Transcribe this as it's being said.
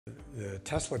The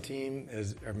Tesla team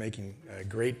are making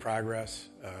great progress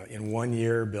in 1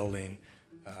 year building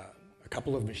a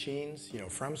couple of machines,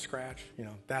 from scratch.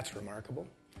 That's remarkable.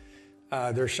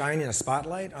 They're shining a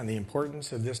spotlight on the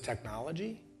importance of this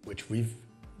technology, which we've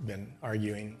been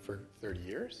arguing for 30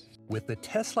 years. With the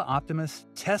Tesla Optimus,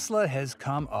 Tesla has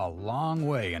come a long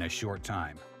way in a short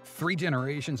time. 3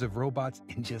 generations of robots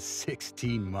in just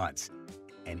 16 months.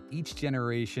 And each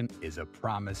generation is a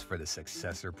promise for the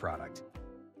successor product.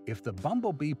 If the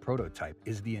Bumblebee prototype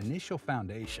is the initial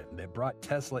foundation that brought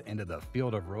Tesla into the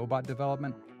field of robot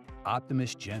development,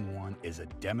 Optimus Gen 1 is a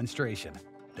demonstration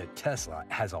that Tesla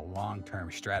has a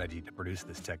long-term strategy to produce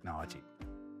this technology.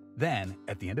 Then,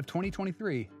 at the end of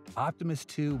 2023, Optimus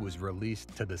 2 was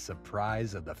released to the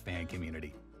surprise of the fan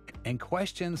community, and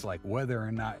questions like whether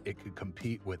or not it could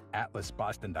compete with Atlas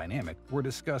Boston Dynamic were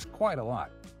discussed quite a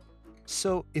lot.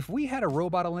 So, if we had a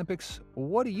robot Olympics,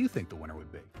 what do you think the winner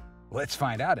would be? Let's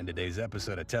find out in today's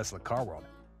episode of Tesla Car World.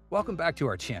 Welcome back to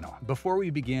our channel. Before we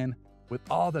begin, with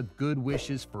all the good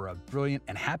wishes for a brilliant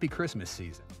and happy Christmas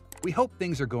season, we hope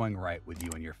things are going right with you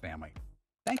and your family.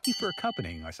 Thank you for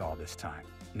accompanying us all this time.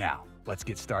 Now, let's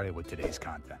get started with today's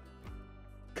content.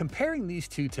 Comparing these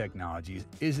two technologies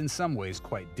is in some ways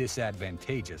quite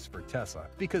disadvantageous for Tesla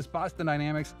because Boston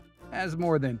Dynamics has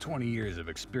more than 20 years of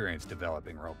experience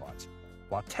developing robots,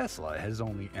 while Tesla has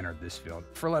only entered this field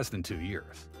for less than 2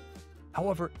 years.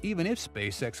 However, even if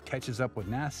SpaceX catches up with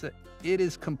NASA, it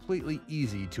is completely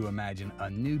easy to imagine a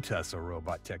new Tesla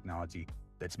robot technology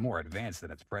that's more advanced than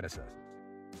its predecessors.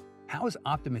 How is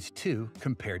Optimus 2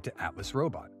 compared to Atlas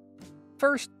Robot?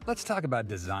 First, let's talk about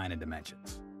design and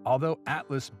dimensions. Although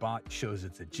Atlas Bot shows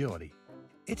its agility,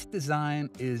 its design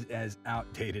is as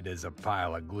outdated as a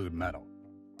pile of glued metal.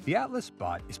 The Atlas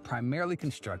Bot is primarily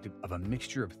constructed of a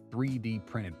mixture of 3D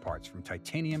printed parts from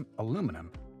titanium, aluminum,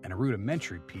 and a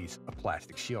rudimentary piece of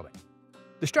plastic shielding.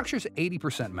 The structure is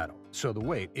 80% metal, so the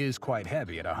weight is quite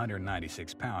heavy at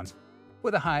 196 pounds,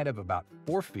 with a height of about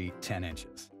 4 feet 10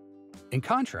 inches. In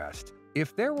contrast,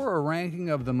 if there were a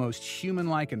ranking of the most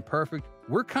human-like and perfect,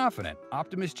 we're confident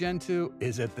Optimus Gen 2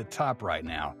 is at the top right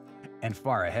now, and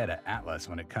far ahead of Atlas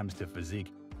when it comes to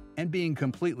physique and being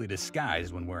completely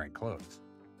disguised when wearing clothes.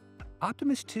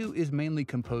 Optimus 2 is mainly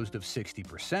composed of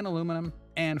 60% aluminum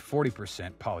and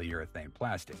 40% polyurethane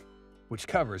plastic, which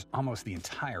covers almost the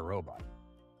entire robot.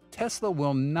 Tesla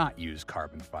will not use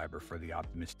carbon fiber for the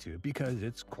Optimus 2 because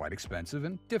it's quite expensive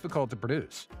and difficult to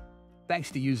produce. Thanks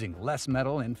to using less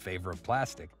metal in favor of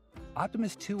plastic,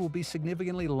 Optimus 2 will be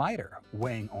significantly lighter,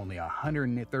 weighing only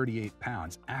 138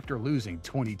 pounds after losing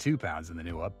 22 pounds in the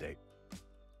new update.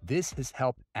 This has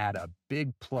helped add a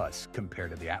big plus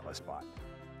compared to the Atlas Bot.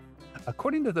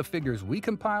 According to the figures we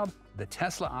compiled, the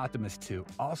Tesla Optimus 2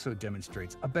 also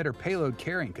demonstrates a better payload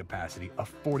carrying capacity of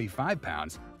 45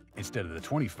 pounds instead of the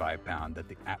 25-pound that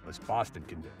the Atlas Boston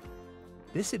can do.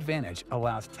 This advantage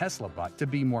allows Tesla Bot to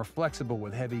be more flexible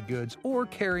with heavy goods or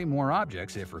carry more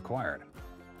objects if required.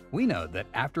 We know that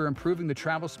after improving the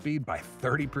travel speed by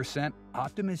 30%,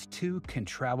 Optimus 2 can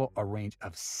travel a range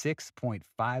of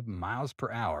 6.5 miles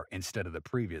per hour instead of the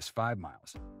previous 5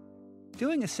 miles.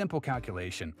 Doing a simple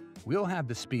calculation, we'll have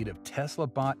the speed of Tesla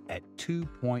Bot at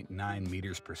 2.9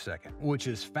 meters per second, which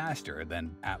is faster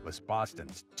than Atlas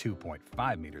Boston's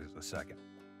 2.5 meters a second.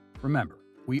 Remember,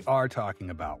 we are talking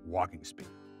about walking speed.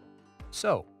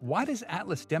 So, why does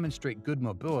Atlas demonstrate good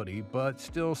mobility but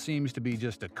still seems to be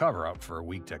just a cover-up for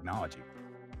weak technology?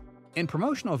 In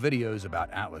promotional videos about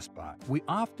Atlas Bot, we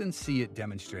often see it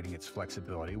demonstrating its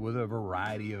flexibility with a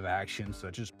variety of actions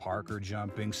such as parkour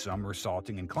jumping,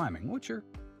 somersaulting, and climbing, which are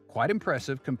quite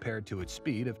impressive compared to its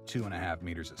speed of 2.5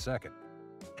 meters a second.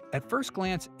 At first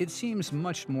glance, it seems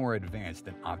much more advanced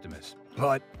than Optimus,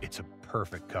 but it's a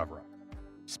perfect cover-up.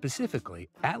 Specifically,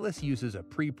 Atlas uses a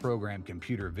pre-programmed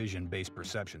computer vision-based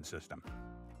perception system,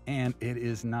 and it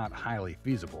is not highly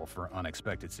feasible for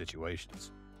unexpected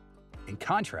situations. In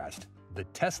contrast, the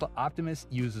Tesla Optimus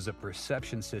uses a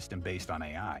perception system based on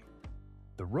AI.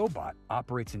 The robot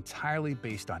operates entirely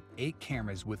based on 8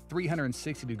 cameras with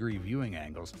 360-degree viewing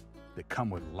angles that come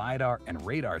with LiDAR and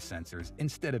radar sensors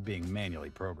instead of being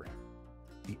manually programmed.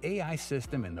 The AI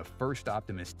system in the first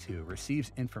Optimus 2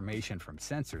 receives information from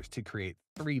sensors to create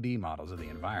 3D models of the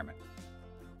environment.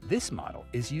 This model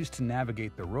is used to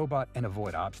navigate the robot and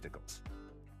avoid obstacles.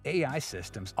 AI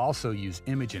systems also use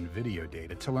image and video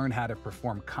data to learn how to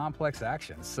perform complex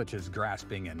actions such as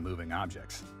grasping and moving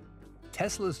objects.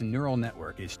 Tesla's neural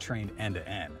network is trained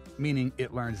end-to-end, meaning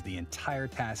it learns the entire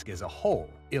task as a whole,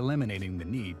 eliminating the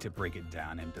need to break it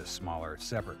down into smaller,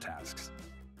 separate tasks.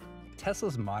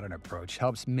 Tesla's modern approach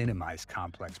helps minimize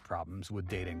complex problems with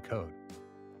data and code.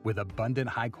 With abundant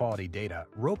high-quality data,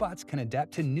 robots can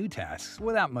adapt to new tasks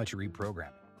without much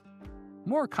reprogramming.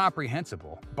 More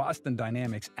comprehensible, Boston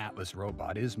Dynamics Atlas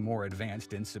robot is more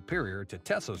advanced and superior to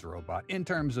Tesla's robot in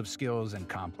terms of skills and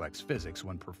complex physics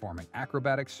when performing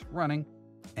acrobatics, running,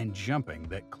 and jumping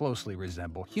that closely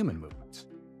resemble human movements.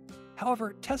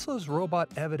 However, Tesla's robot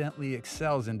evidently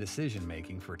excels in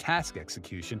decision-making for task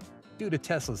execution due to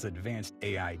Tesla's advanced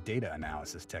AI data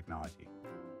analysis technology.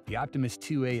 The Optimus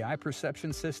 2 AI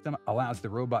perception system allows the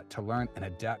robot to learn and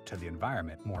adapt to the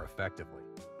environment more effectively.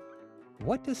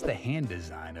 What does the hand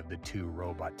design of the two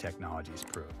robot technologies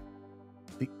prove?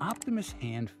 The Optimus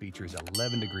hand features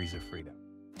 11 degrees of freedom,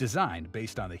 designed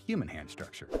based on the human hand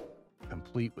structure,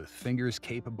 complete with fingers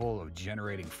capable of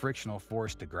generating frictional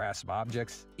force to grasp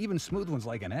objects, even smooth ones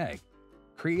like an egg,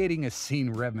 creating a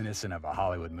scene reminiscent of a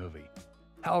Hollywood movie.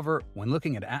 However, when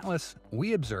looking at Atlas,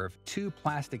 we observe two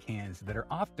plastic hands that are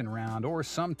often round or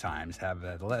sometimes have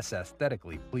a less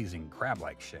aesthetically pleasing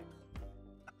crab-like shape.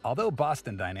 Although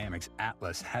Boston Dynamics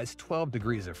Atlas has 12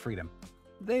 degrees of freedom,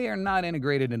 they are not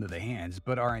integrated into the hands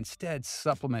but are instead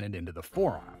supplemented into the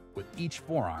forearm, with each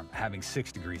forearm having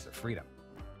 6 degrees of freedom.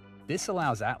 This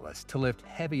allows Atlas to lift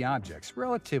heavy objects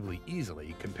relatively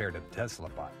easily compared to the Tesla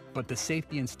bot, but the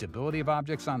safety and stability of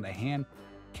objects on the hand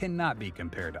cannot be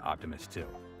compared to Optimus 2.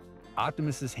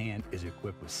 Optimus's hand is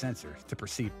equipped with sensors to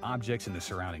perceive objects in the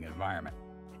surrounding environment,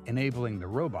 enabling the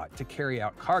robot to carry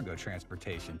out cargo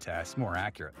transportation tasks more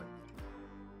accurately.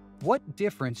 What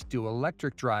difference do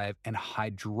electric drive and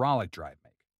hydraulic drive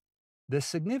make? The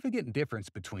significant difference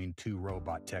between two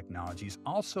robot technologies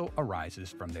also arises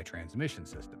from their transmission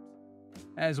systems.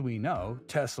 As we know,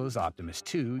 Tesla's Optimus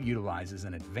 2 utilizes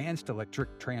an advanced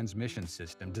electric transmission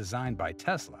system designed by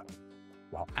Tesla,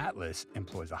 while Atlas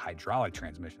employs a hydraulic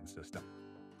transmission system.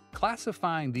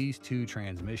 Classifying these two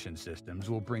transmission systems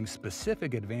will bring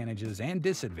specific advantages and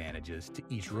disadvantages to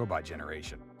each robot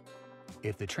generation.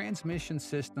 If the transmission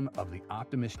system of the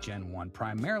Optimus Gen2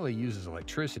 primarily uses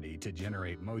electricity to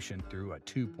generate motion through a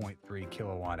 2.3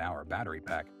 kilowatt-hour battery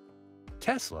pack,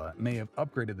 Tesla may have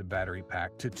upgraded the battery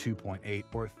pack to 2.8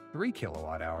 or 3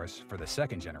 kilowatt-hours for the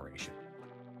second generation.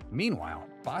 Meanwhile,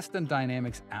 Boston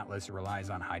Dynamics Atlas relies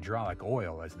on hydraulic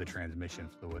oil as the transmission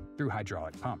fluid through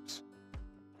hydraulic pumps.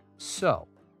 So,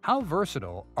 how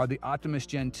versatile are the Optimus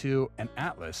Gen2 and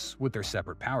Atlas with their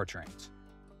separate powertrains?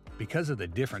 Because of the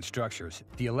different structures,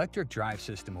 the electric drive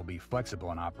system will be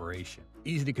flexible in operation,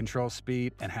 easy to control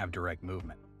speed, and have direct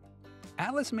movement.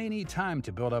 Atlas may need time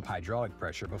to build up hydraulic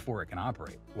pressure before it can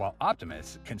operate, while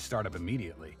Optimus can start up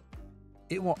immediately.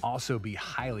 It will also be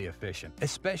highly efficient,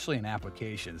 especially in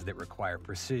applications that require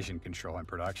precision control in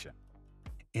production.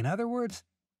 In other words,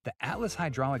 the Atlas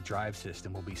hydraulic drive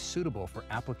system will be suitable for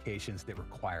applications that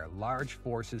require large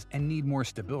forces and need more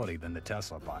stability than the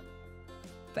Tesla bot.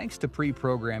 Thanks to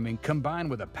pre-programming combined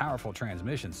with a powerful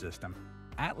transmission system,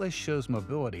 Atlas shows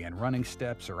mobility in running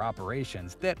steps or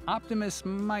operations that Optimus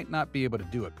might not be able to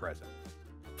do at present.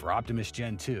 For Optimus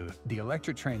Gen 2, the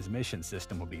electric transmission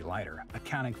system will be lighter,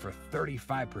 accounting for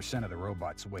 35% of the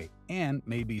robot's weight, and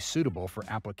may be suitable for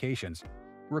applications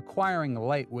requiring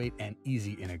lightweight and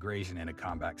easy integration into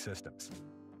combat systems.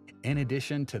 In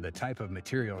addition to the type of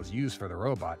materials used for the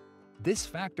robot, this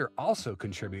factor also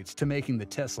contributes to making the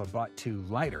Tesla Bot 2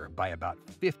 lighter by about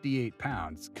 58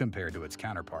 pounds compared to its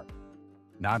counterpart.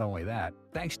 Not only that,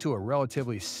 thanks to a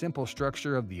relatively simple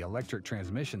structure of the electric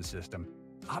transmission system,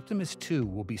 Optimus 2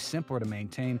 will be simpler to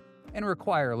maintain and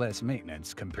require less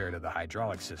maintenance compared to the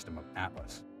hydraulic system of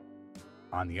Atlas.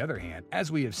 On the other hand, as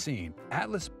we have seen,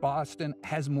 Atlas Boston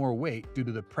has more weight due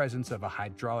to the presence of a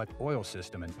hydraulic oil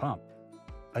system and pump.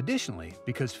 Additionally,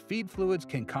 because feed fluids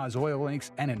can cause oil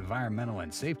leaks and environmental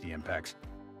and safety impacts,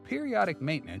 periodic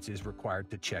maintenance is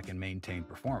required to check and maintain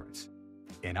performance.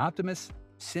 In Optimus,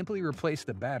 simply replace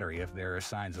the battery if there are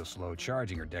signs of slow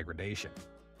charging or degradation,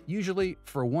 usually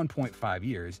for 1.5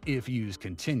 years if used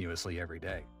continuously every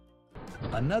day.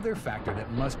 Another factor that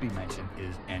must be mentioned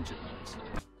is engine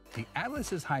noise. The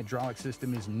Atlas's hydraulic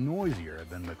system is noisier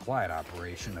than the quiet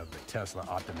operation of the Tesla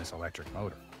Optimus electric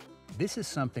motor. This is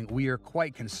something we are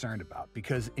quite concerned about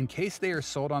because in case they are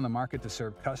sold on the market to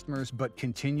serve customers but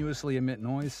continuously emit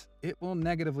noise, it will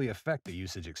negatively affect the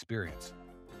usage experience.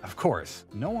 Of course,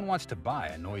 no one wants to buy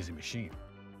a noisy machine.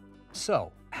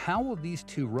 So, how will these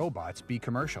two robots be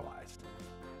commercialized?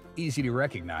 Easy to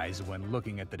recognize when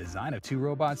looking at the design of two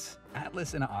robots,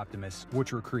 Atlas and Optimus,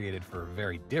 which were created for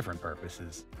very different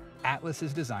purposes. Atlas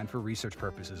is designed for research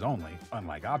purposes only,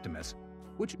 unlike Optimus,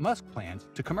 which Musk plans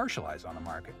to commercialize on the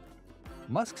market.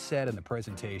 Musk said in the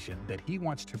presentation that he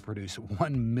wants to produce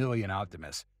 1 million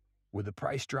Optimus, with the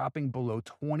price dropping below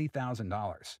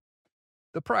 $20,000.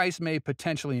 The price may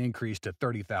potentially increase to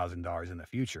 $30,000 in the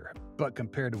future, but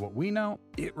compared to what we know,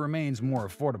 it remains more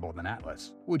affordable than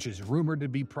Atlas, which is rumored to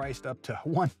be priced up to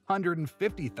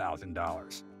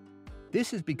 $150,000.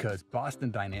 This is because Boston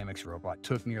Dynamics' robot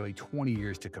took nearly 20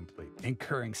 years to complete,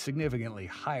 incurring significantly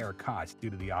higher costs due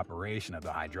to the operation of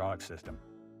the hydraulic system,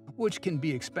 which can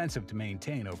be expensive to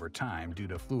maintain over time due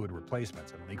to fluid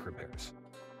replacements and leak repairs.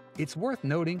 It's worth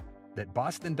noting that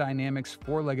Boston Dynamics'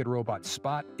 four-legged robot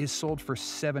Spot is sold for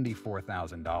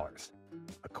 $74,000.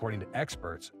 According to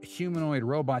experts, humanoid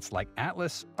robots like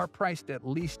Atlas are priced at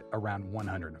least around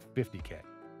 $150K.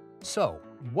 So,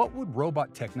 what would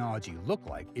robot technology look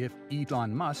like if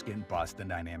Elon Musk and Boston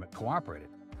Dynamics cooperated?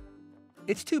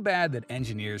 It's too bad that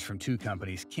engineers from two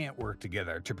companies can't work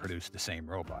together to produce the same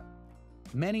robot.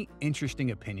 Many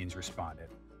interesting opinions responded.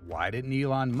 Why didn't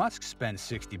Elon Musk spend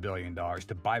 $60 billion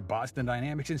to buy Boston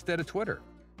Dynamics instead of Twitter?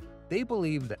 They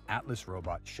believe that Atlas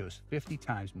robot shows 50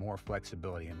 times more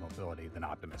flexibility and mobility than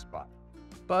Optimus Bot.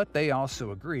 But they also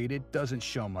agreed it doesn't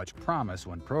show much promise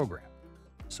when programmed.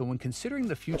 So when considering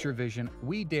the future vision,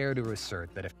 we dare to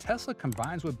assert that if Tesla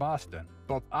combines with Boston,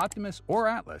 both Optimus or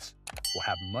Atlas will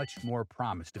have much more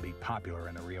promise to be popular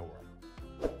in the real world.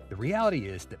 The reality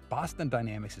is that Boston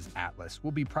Dynamics' Atlas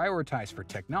will be prioritized for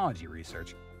technology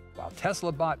research, while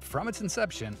Tesla Bot, from its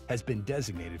inception, has been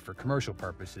designated for commercial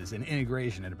purposes and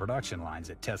integration into production lines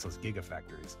at Tesla's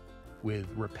gigafactories, with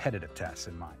repetitive tasks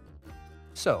in mind.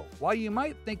 So, while you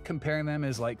might think comparing them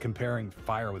is like comparing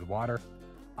fire with water,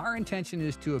 our intention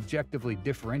is to objectively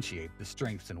differentiate the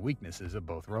strengths and weaknesses of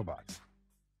both robots.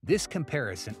 This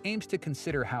comparison aims to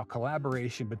consider how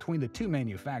collaboration between the two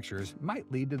manufacturers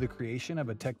might lead to the creation of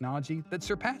a technology that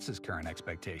surpasses current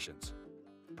expectations,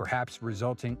 perhaps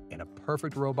resulting in a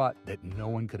perfect robot that no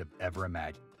one could have ever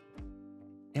imagined.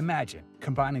 Imagine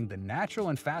combining the natural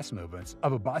and fast movements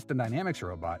of a Boston Dynamics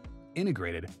robot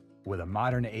integrated with a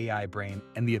modern AI brain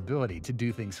and the ability to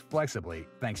do things flexibly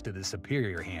thanks to the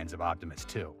superior hands of Optimus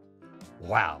 2.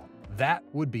 Wow, that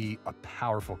would be a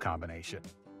powerful combination.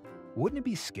 Wouldn't it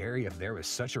be scary if there was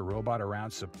such a robot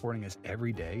around supporting us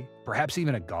every day, perhaps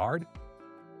even a guard?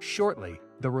 Shortly,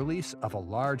 the release of a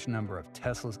large number of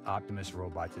Tesla's Optimus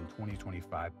robots in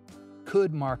 2025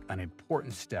 could mark an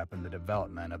important step in the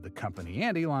development of the company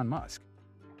and Elon Musk.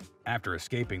 After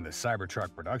escaping the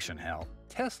Cybertruck production hell,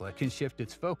 Tesla can shift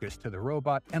its focus to the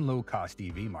robot and low-cost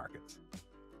EV markets.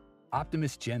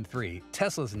 Optimus Gen2,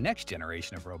 Tesla's next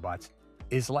generation of robots,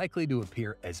 is likely to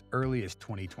appear as early as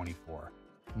 2024,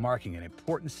 marking an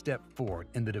important step forward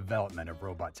in the development of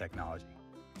robot technology.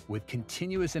 With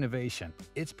continuous innovation,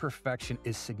 its perfection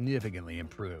is significantly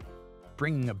improved,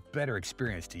 bringing a better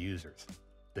experience to users.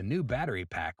 The new battery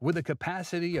pack, with a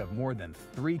capacity of more than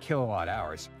 3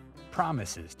 kilowatt-hours,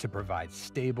 promises to provide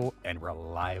stable and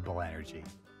reliable energy.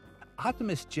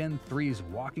 Optimus Gen3's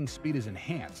walking speed is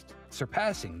enhanced,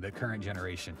 surpassing the current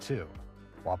Generation 2,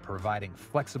 while providing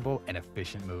flexible and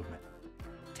efficient movement.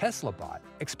 Tesla Bot,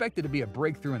 expected to be a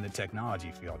breakthrough in the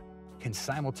technology field, can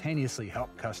simultaneously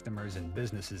help customers and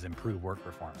businesses improve work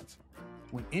performance.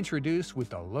 When introduced with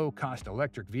the low-cost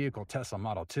electric vehicle Tesla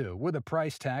Model 2 with a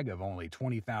price tag of only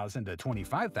 $20,000 to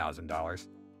 $25,000,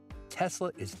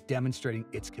 Tesla is demonstrating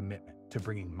its commitment to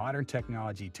bringing modern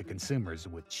technology to consumers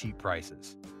with cheap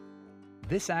prices.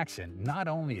 This action not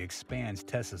only expands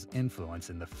Tesla's influence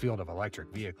in the field of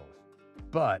electric vehicles,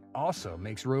 but also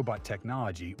makes robot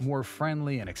technology more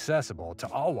friendly and accessible to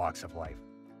all walks of life.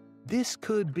 This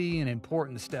could be an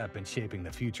important step in shaping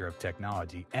the future of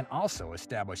technology and also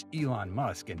establish Elon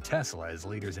Musk and Tesla as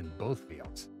leaders in both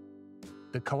fields.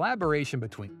 The collaboration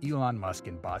between Elon Musk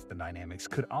and Boston Dynamics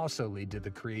could also lead to the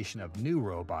creation of new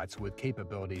robots with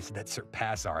capabilities that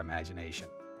surpass our imagination.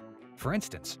 For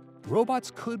instance,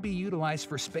 robots could be utilized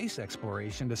for space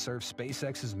exploration to serve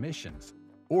SpaceX's missions,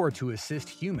 or to assist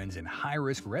humans in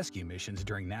high-risk rescue missions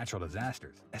during natural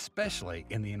disasters, especially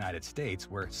in the United States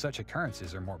where such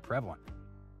occurrences are more prevalent.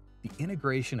 The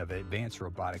integration of advanced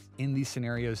robotics in these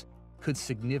scenarios could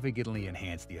significantly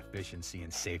enhance the efficiency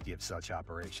and safety of such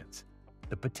operations.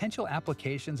 The potential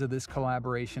applications of this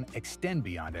collaboration extend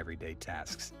beyond everyday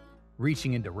tasks,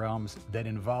 reaching into realms that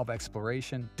involve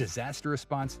exploration, disaster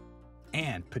response,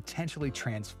 and potentially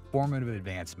transformative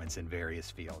advancements in various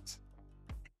fields.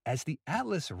 As the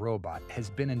Atlas robot has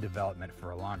been in development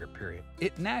for a longer period,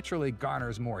 it naturally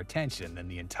garners more attention than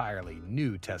the entirely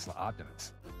new Tesla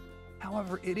Optimus.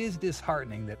 However, it is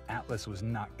disheartening that Atlas was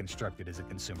not constructed as a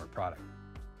consumer product.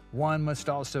 One must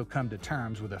also come to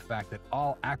terms with the fact that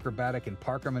all acrobatic and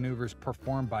parkour maneuvers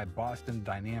performed by Boston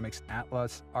Dynamics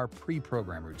Atlas are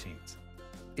pre-programmed routines.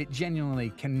 It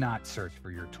genuinely cannot search for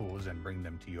your tools and bring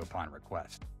them to you upon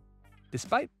request.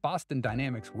 Despite Boston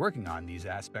Dynamics working on these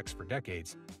aspects for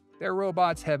decades, their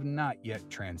robots have not yet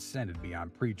transcended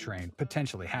beyond pre-trained,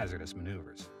 potentially hazardous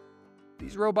maneuvers.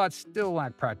 These robots still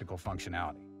lack practical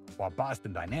functionality. While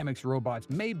Boston Dynamics robots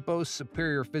may boast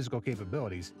superior physical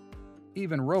capabilities,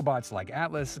 even robots like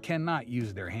Atlas cannot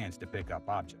use their hands to pick up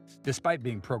objects, despite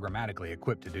being programmatically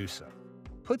equipped to do so.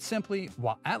 Put simply,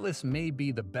 while Atlas may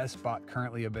be the best bot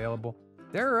currently available,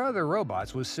 there are other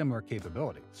robots with similar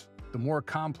capabilities. The more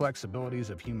complex abilities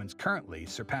of humans currently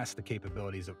surpass the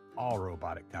capabilities of all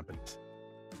robotic companies.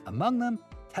 Among them,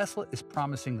 Tesla is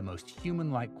promising the most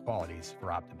human-like qualities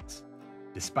for Optimus.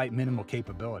 Despite minimal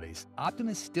capabilities,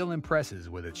 Optimus still impresses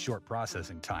with its short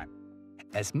processing time.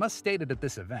 As Musk stated at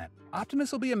this event,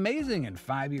 Optimus will be amazing in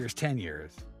 5 years, 10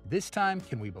 years. This time,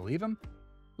 can we believe him?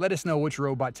 Let us know which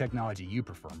robot technology you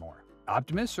prefer more,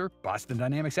 Optimus or Boston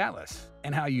Dynamics Atlas,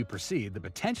 and how you perceive the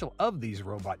potential of these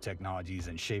robot technologies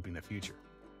in shaping the future.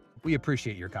 We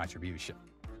appreciate your contribution.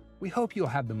 We hope you'll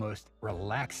have the most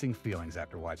relaxing feelings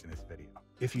after watching this video.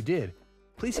 If you did,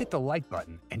 please hit the like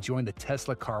button and join the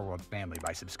Tesla Car World family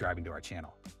by subscribing to our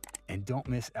channel. And don't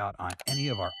miss out on any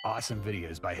of our awesome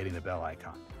videos by hitting the bell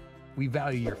icon. We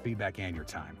value your feedback and your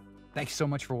time. Thanks so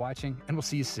much for watching, and we'll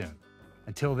see you soon.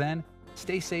 Until then,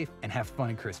 stay safe and have fun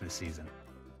in Christmas season.